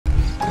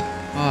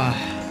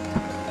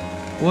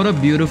What a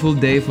beautiful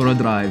day for a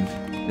drive.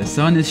 The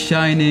sun is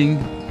shining,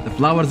 the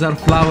flowers are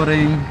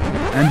flowering,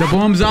 and the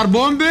bombs are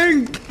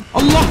bombing.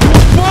 Allahu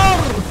Akbar!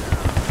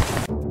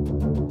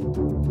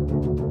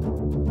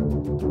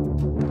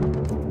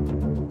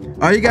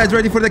 Are you guys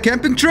ready for the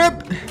camping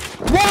trip?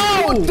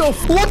 Whoa!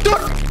 What the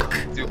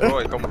f***? Dude, bro,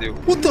 I come with you.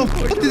 What the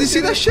fuck? Did you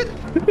see that shit?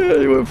 Yeah,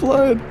 you went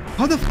flying.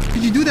 How the f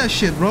did you do that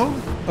shit, bro?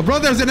 Bro,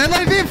 there's an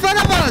LIV in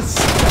front of us!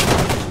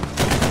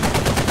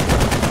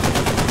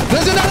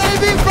 There's an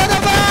LIV in front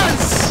of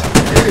us!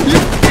 You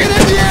fucking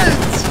idiot!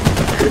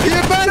 He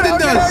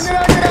abandoned us! He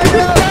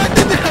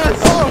abandoned us!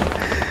 Oh.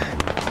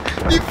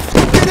 You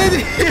fucking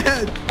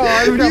idiot! Oh, I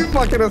just got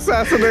fucking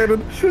assassinated.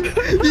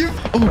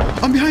 Oh,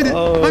 I'm behind it!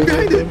 I'm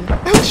behind it!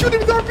 I was shooting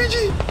with the RPG!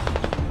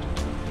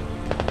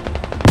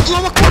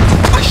 Allahu Akbar!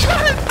 I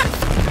shot it!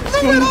 I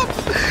blew it up!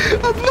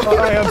 I blew it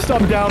up! I'm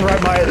stuck down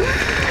right by it.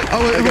 Oh,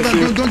 wait, hold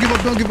on. Don't give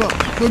up, don't give up.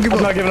 Don't give up.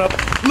 I'm not giving up.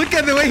 Look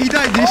at the way he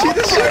died. Do you see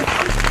this shit?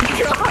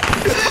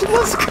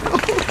 Let's go.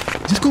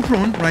 Just go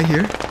prone right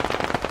here.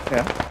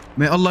 Yeah.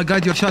 May Allah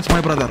guide your shots, my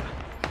brother.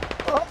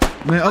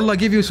 May Allah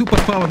give you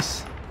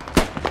superpowers.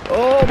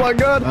 Oh my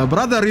god.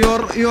 Brother,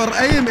 your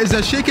aim is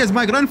as shaky as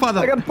my grandfather.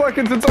 I got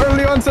Parkinson's,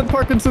 early onset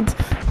Parkinson's.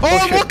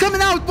 Oh, more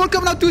coming out. More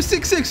coming out.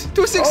 266.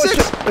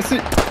 266. Oh, I see.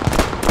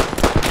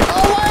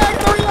 Oh, I have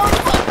to reload.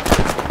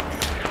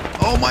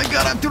 Oh my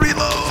god, I have to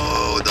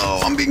reload.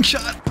 Oh, I'm being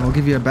shot. I'll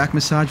give you a back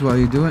massage while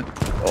you do it.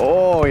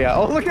 Oh yeah.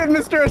 Oh, look at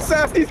Mr.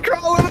 Assass. He's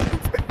crawling.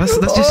 Let's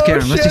just scare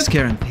him. Let's just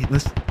scare him.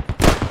 Let's.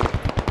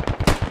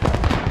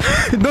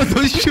 No,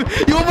 don't shoot.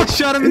 You almost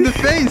shot him in the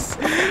face.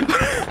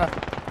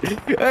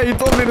 Hey, you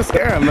told me to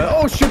scare him.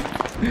 Oh shit.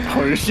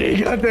 Oh shit,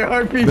 you got their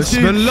RPG.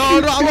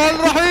 Bismillah ar-Rahman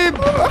ar-Rahim.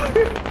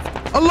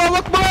 Allahu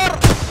Akbar.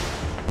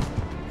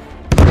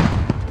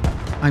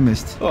 I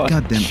missed. Oh,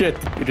 God damn. Shit.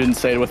 You didn't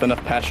say it with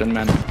enough passion,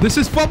 man. This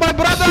is for my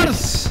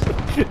brothers.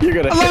 You're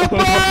gonna Allahu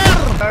hit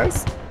Akbar. him.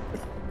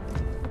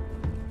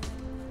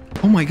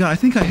 Oh my god, I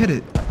think I hit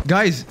it.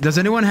 Guys, does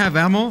anyone have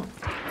ammo?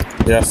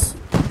 Yes.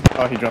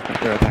 Oh, he dropped it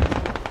there.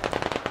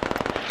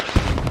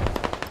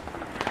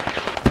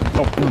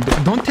 No,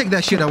 don't take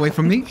that shit away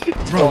from me.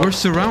 Bro, we're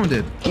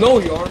surrounded. No,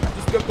 you aren't.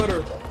 Just get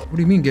better. What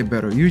do you mean get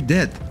better? You're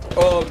dead.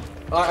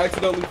 I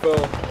accidentally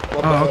fell.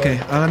 Oh, okay.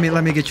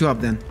 Let me get you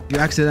up then. You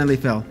accidentally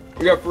fell.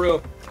 Yeah, for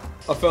real.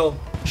 I fell.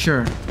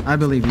 Sure, I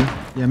believe you.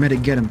 Yeah,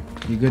 medic, get him.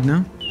 You good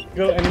now?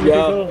 Go, enemy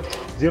vehicle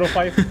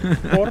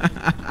 054.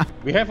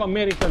 We have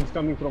Americans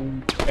coming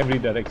from every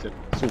direction.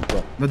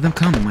 Super. Let them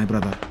come, my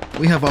brother.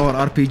 We have our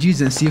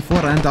RPGs and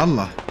C4 and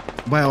Allah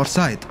by our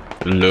side.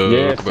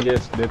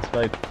 Yes, that's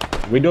right.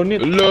 We don't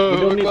need gun,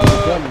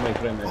 my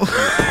friend.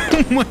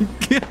 Oh my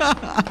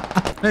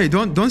god. Hey,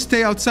 don't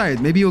stay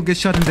outside. Maybe you'll get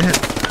shot in the head.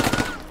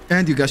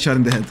 And you got shot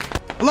in the head.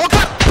 Allahu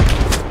Akbar!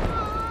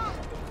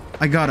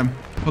 I got him.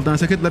 Hold on a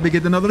second. Let me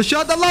get another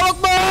shot. Allahu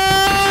Akbar!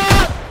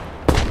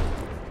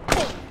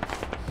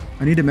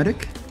 I need a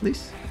medic,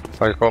 please.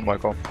 I come.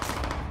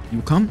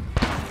 You come?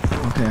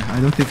 Okay, I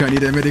don't think I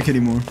need a medic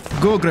anymore.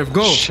 Go, Griff,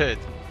 go. Shit.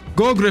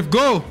 Go, Griff,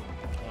 go.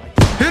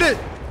 Hit it.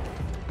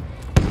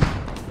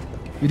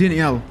 You didn't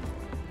yell.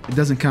 It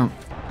doesn't count.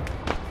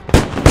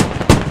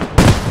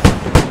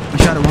 You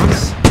shot it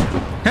once.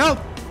 Help!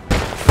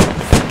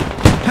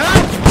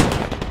 Help!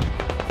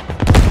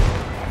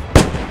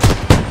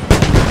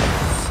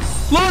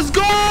 Let's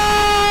go!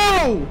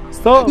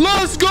 Stop!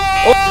 Let's go!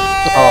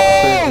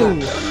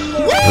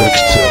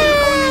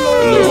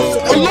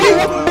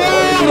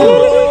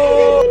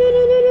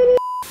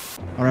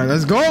 All right,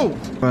 let's go.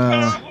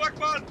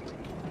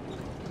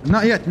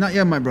 Not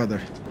yet, my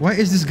brother. Why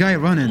is this guy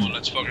running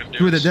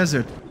through the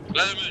desert?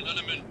 Let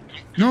him in.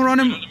 No, run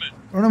him.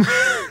 Run him.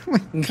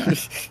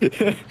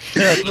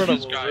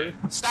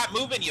 Stop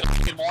moving, you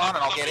fucking moron,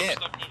 and I'll get in.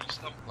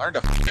 Learn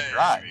to fucking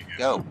drive.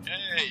 Go.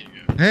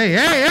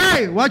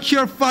 Hey! Watch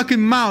your fucking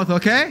mouth,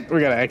 okay? We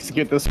gotta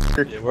execute this.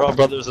 Yeah, we're all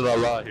brothers in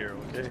Allah here,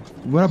 okay?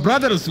 We're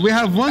brothers. We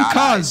have one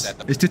cause.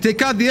 Is to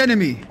take out the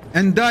enemy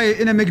and die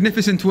in a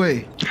magnificent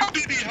way.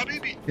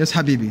 Habibi. Yes,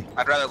 Habibi.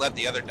 I'd rather let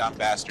the other dumb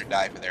bastard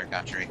die for their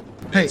country.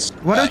 Hey,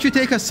 why don't you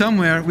take us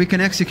somewhere we can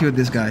execute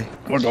this guy?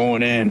 We're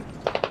going in.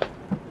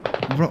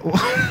 Bro,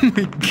 oh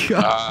my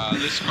god.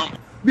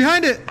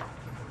 Behind it!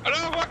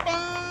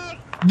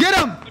 Get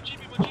him!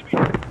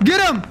 Get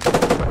him!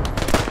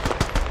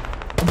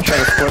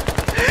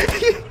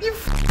 You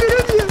fucking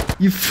idiot!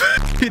 You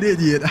fucking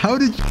idiot! How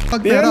did you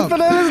fuck that up?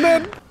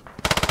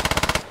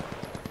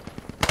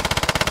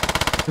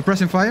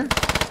 Suppressing fire?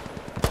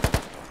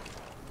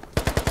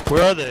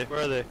 Where are they?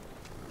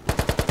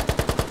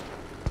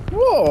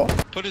 Whoa!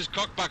 Put his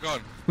cock back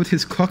on. Put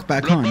his cock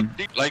back on.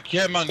 Like,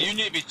 yeah, man, you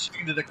need to be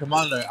speaking to the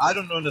commander. I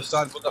don't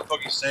understand what the fuck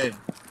he's saying.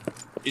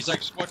 He's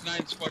like squad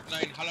 9,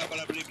 hala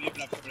bala blah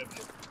blah blah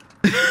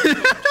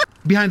blah.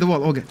 Behind the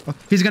wall, okay. Oh,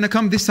 he's gonna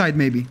come this side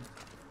maybe.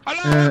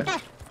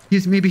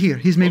 He's maybe here.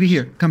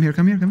 Come here.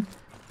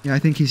 Yeah, I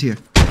think he's here.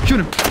 Shoot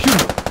him.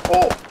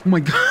 Oh my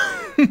god.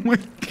 Oh my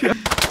god.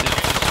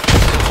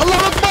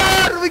 Allahu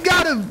Akbar! We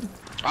got him!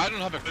 I don't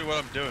have a clue what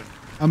I'm doing.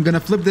 I'm gonna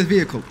flip the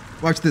vehicle.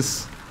 Watch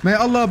this. May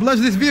Allah bless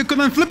this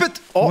vehicle and flip it.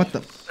 Oh. What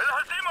the?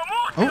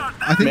 Oh,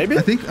 I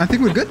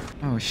think we're good.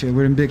 Oh shit,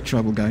 we're in big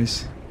trouble,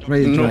 guys.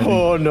 Ready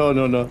driving.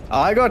 No.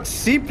 I got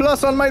C+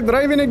 on my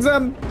driving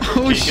exam.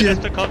 Oh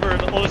shit. To cover.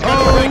 Oh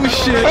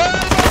shit.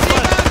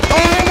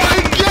 Oh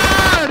my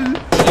god!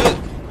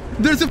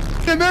 There's a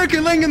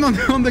American laying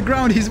on the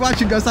ground. He's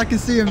watching us. I can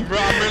see him. Bro,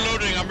 I'm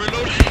reloading.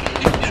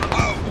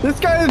 This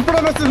guy in front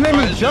of us, his name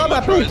is Job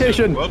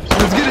Application. Whoops.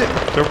 Let's get it.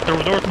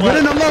 We're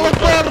in Allahu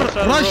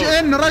Akbar. Rush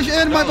in,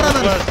 my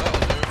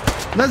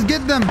brothers. Let's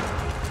get them.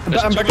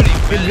 I'm back in the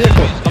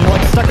vehicle. I'm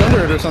like stuck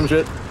under it or some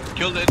shit.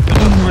 Killed it.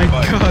 Oh my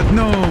god,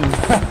 no.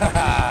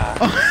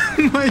 Oh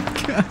my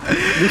god.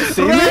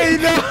 Ray,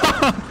 no.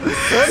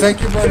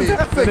 Thank you, buddy.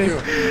 Thank you.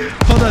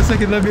 Hold on a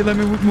second. Let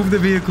me move the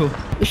vehicle.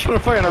 You should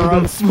have fucking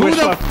around squish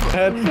my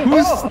head.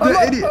 Who's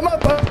the idiot? I'm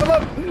up.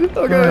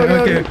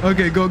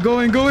 Okay,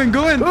 going.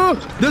 Oh.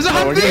 There's a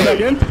we're getting back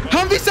in?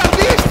 Humvee! Humvee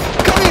southeast!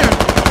 Come here!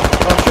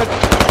 Oh shit.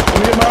 Let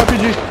me get my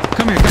RPG.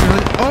 Come here.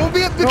 Oh, be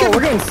careful.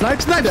 We're getting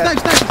sniped. Snipe.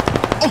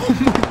 Oh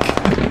my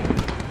god.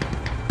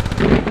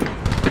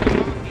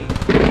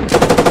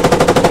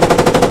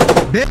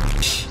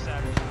 Bitch!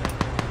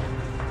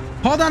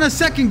 Hold on a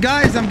second,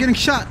 guys. I'm getting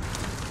shot.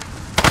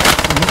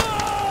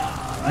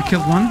 I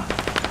killed one.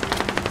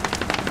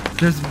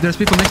 There's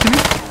people next to me.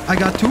 I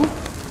got two.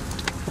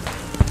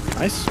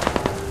 Nice.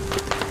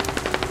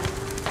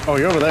 Oh,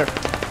 you're over there.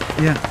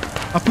 Yeah.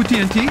 I put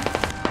TNT.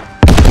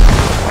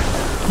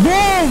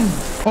 Boom!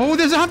 Oh,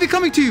 there's a Humvee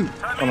coming to you.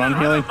 Hold on,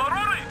 healing.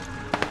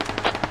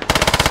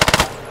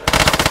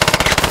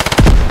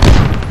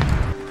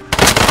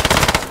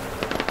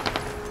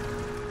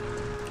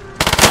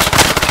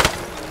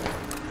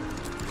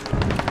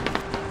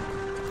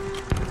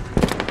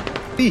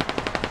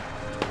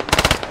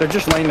 They're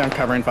just laying down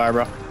covering fire,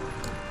 bro.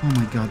 Oh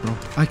my god, bro.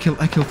 I killed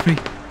three.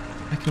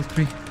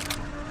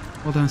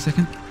 Hold on a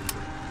second.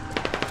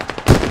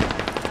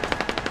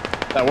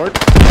 That worked?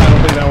 I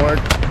don't think that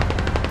worked.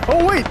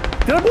 Oh wait,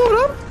 did I blow it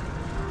up?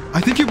 I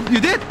think you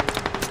did.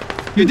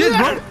 You did,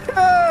 bro.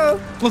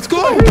 Let's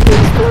go.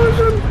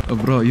 Oh,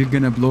 bro, you're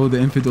gonna blow the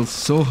infidels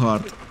so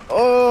hard.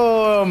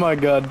 Oh my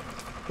god.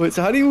 Wait,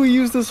 so how do we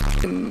use this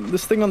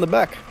thing on the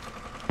back?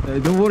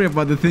 Don't worry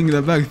about the thing in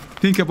the back.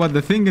 Think about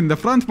the thing in the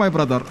front, my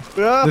brother.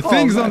 Yeah, The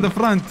things man. on the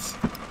front.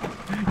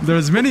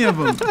 There's many of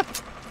them.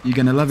 You're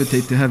gonna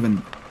levitate to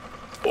heaven.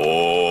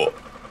 Oh.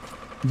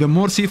 The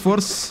more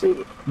C-force,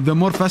 the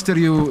more faster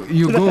you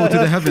go to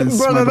the heavens,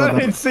 my Brother, brother.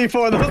 that ain't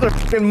C4. Those are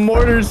fucking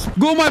mortars.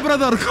 Go, my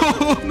brother.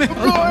 Go. May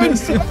Allah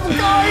bless you. I'm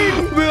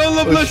dying. May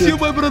Allah bless shit. you,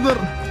 my brother.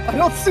 I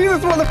don't see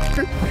this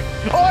motherfucker.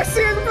 Oh, I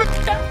see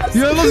it.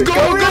 Yeah, let's go.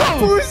 Come here, Go.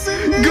 pussy.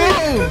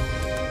 Go.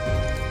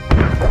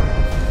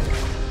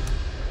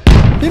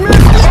 He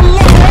missed.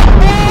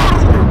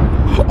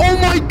 Oh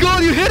my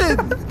god, you hit it!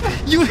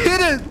 You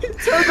hit it!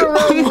 Turned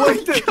around,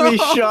 looked at me,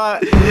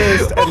 shot,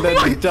 missed, and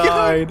then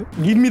died.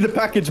 Give me the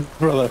package,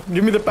 brother.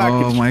 Give me the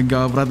package. Oh my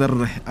god,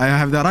 brother. I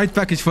have the right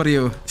package for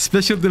you.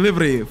 Special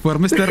delivery for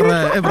Mr.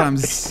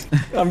 Abrams.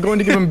 I'm going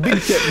to give him big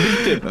tip.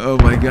 Oh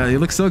my god, you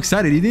look so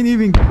excited. He didn't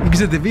even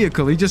exit the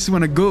vehicle. He just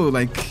want to go,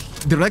 like,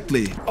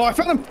 directly. Oh, I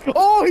found him.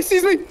 Oh, he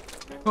sees me.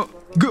 Oh,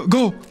 go!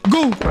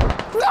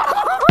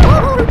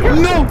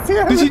 No!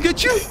 Did he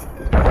get you?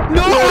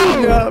 No!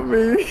 He got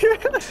me.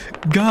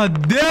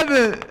 God damn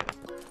it!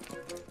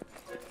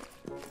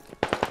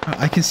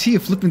 I can see you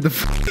flipping the.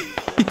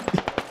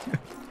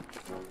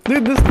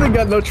 Dude, this thing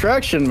got no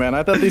traction, man.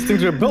 I thought these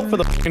things were built for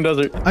the fucking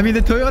desert. I mean,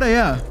 the Toyota,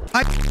 yeah.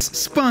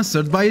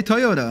 Sponsored by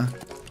Toyota.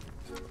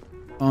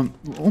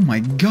 Oh my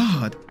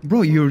god.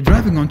 Bro, you're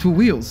driving on 2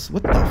 wheels.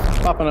 What the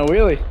f? Popping a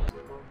wheelie.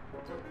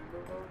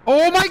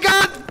 Oh my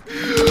god!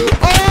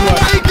 Oh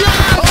my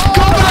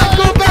god!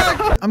 Go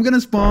back! I'm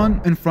gonna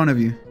spawn in front of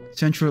you.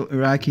 Central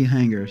Iraqi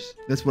hangars.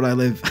 That's where I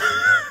live.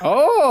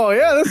 Oh,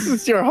 yeah, this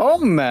is your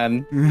home,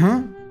 man.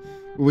 Uh-huh.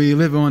 We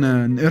live on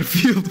an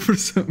airfield for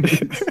some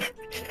reason.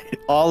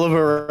 All of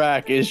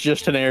Iraq is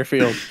just an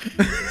airfield.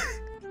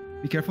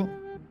 Be careful.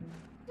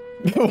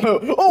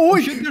 Oh,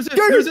 wait! Shit, there's an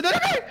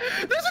enemy!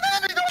 There's an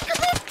enemy! Don't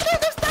come on!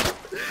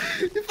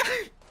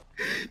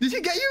 Did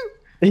he get you?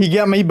 He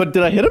got me, but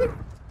did I hit him?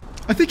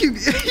 I think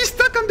he's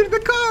stuck under the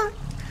car.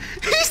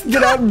 He's stuck.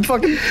 Get out and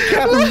fucking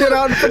cap him. Get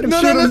out and fucking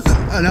shoot him.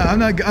 No, I'm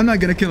not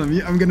gonna kill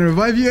him. I'm gonna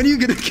revive you and you're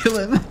gonna kill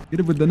him. Get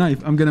him with the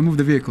knife. I'm gonna move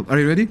the vehicle. Are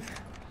you ready?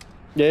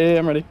 Yeah,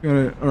 I'm ready.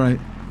 All right.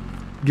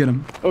 Get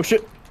him. Oh,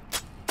 shit.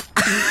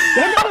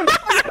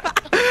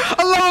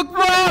 Allahu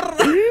Akbar!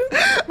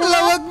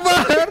 Allahu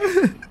Akbar!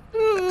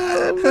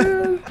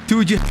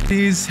 Two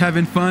jihadis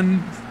having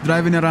fun,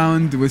 driving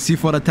around with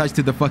C4 attached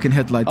to the fucking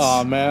headlights.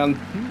 Oh man,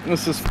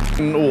 this is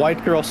fucking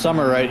white girl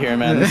summer right here,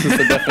 man. This is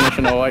the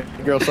definition of white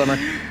girl summer.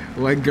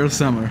 White girl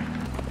summer.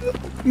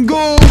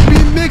 Go!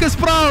 Make us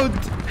proud!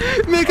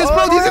 Make us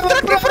proud! He's in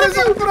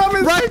front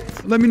of you!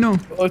 Right! Let me know.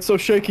 Oh, it's so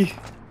shaky.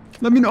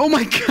 Let me know. Oh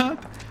my god!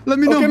 Let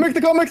me know. Okay, make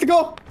the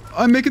call.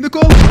 I'm making the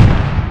call.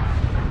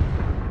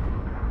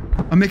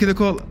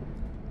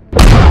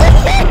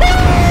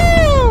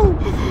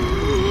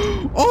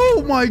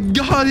 Oh my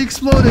god, it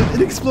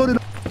exploded.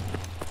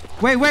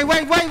 Wait.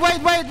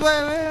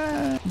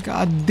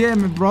 God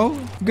damn it, bro.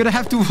 I'm gonna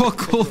have to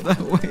walk all that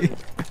way.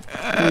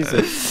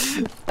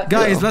 Jesus.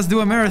 Guys, let's do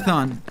a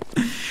marathon.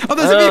 Oh,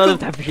 there's a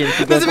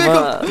vehicle. There's a vehicle.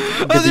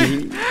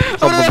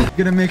 I'm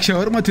gonna make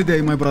shawarma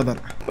today, my brother.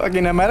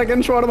 Fucking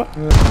American shawarma.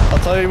 I'll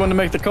tell you when to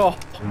make the call.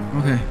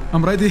 Okay,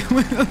 I'm ready.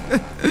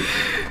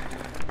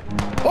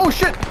 Oh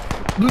shit!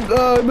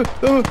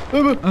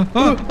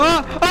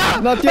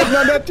 Not yet.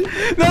 No,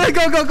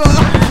 go.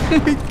 Oh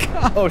my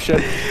god. Oh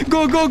shit.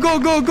 Go.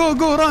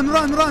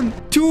 Run.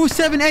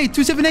 278.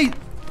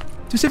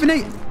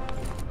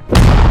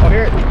 Oh,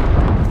 here it.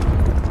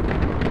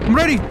 I'm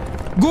ready.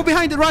 Go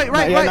behind it. Right.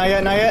 Not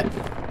yet.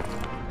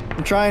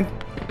 I'm trying.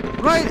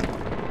 Right.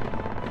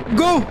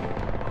 Go.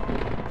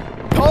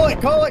 Call it.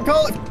 Go.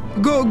 Call it.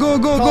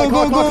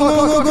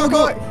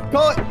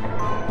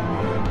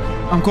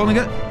 I'm calling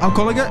it.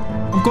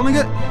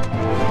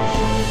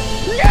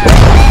 Yeah!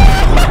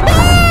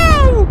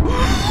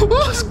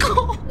 Let's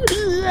go.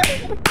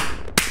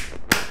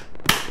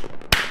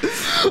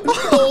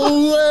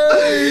 No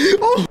way!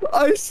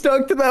 I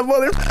stuck to that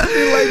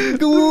motherfucker like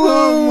glue.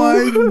 Oh my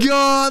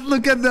god,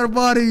 look at their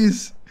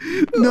bodies.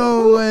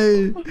 No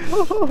way.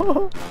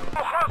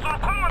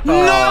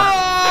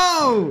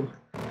 No!